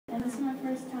This is my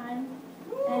first time,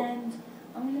 and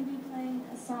I'm going to be playing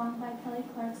a song by Kelly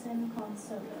Clarkson called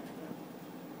Soda.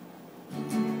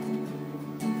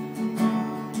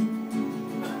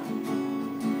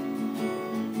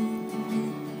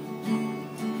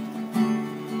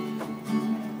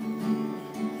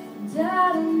 I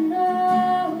don't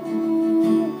know,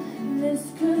 this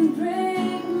could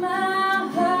break my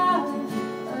heart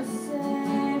or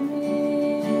save me.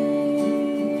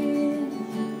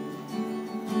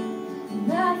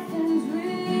 Nothing's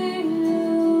real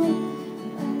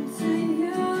until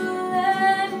you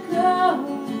let go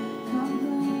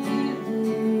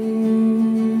completely.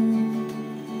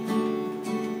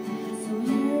 So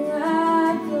here I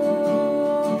go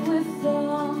with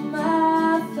all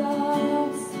my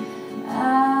thoughts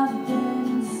I've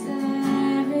been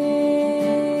saving.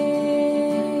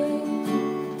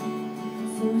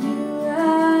 So here I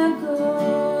go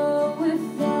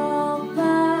with all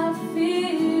my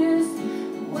fears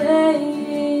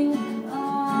weighing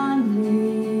on me.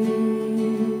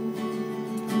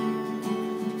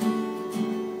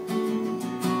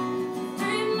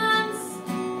 3 months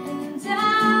and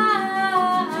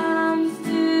I'm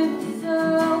still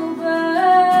sober.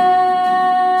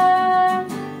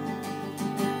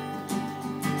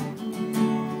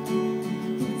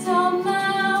 All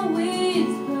my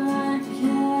weeds, but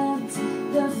kept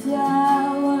the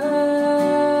flowers.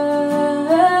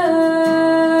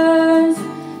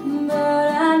 But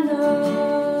I know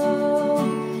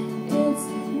it's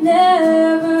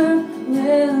never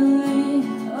really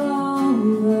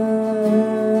over.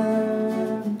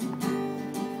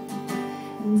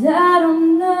 And I don't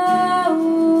know,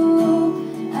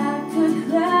 I could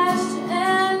crash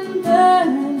and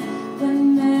burn, but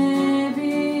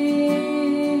maybe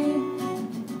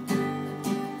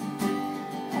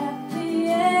at the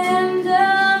end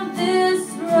of this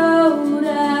road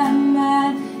I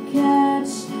might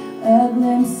catch a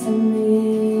glimpse of me.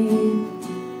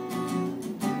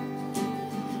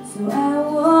 So I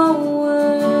won't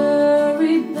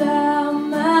worry about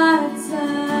my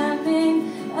timing,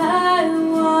 I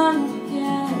want to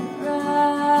get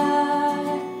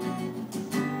right.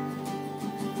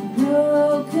 No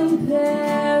compare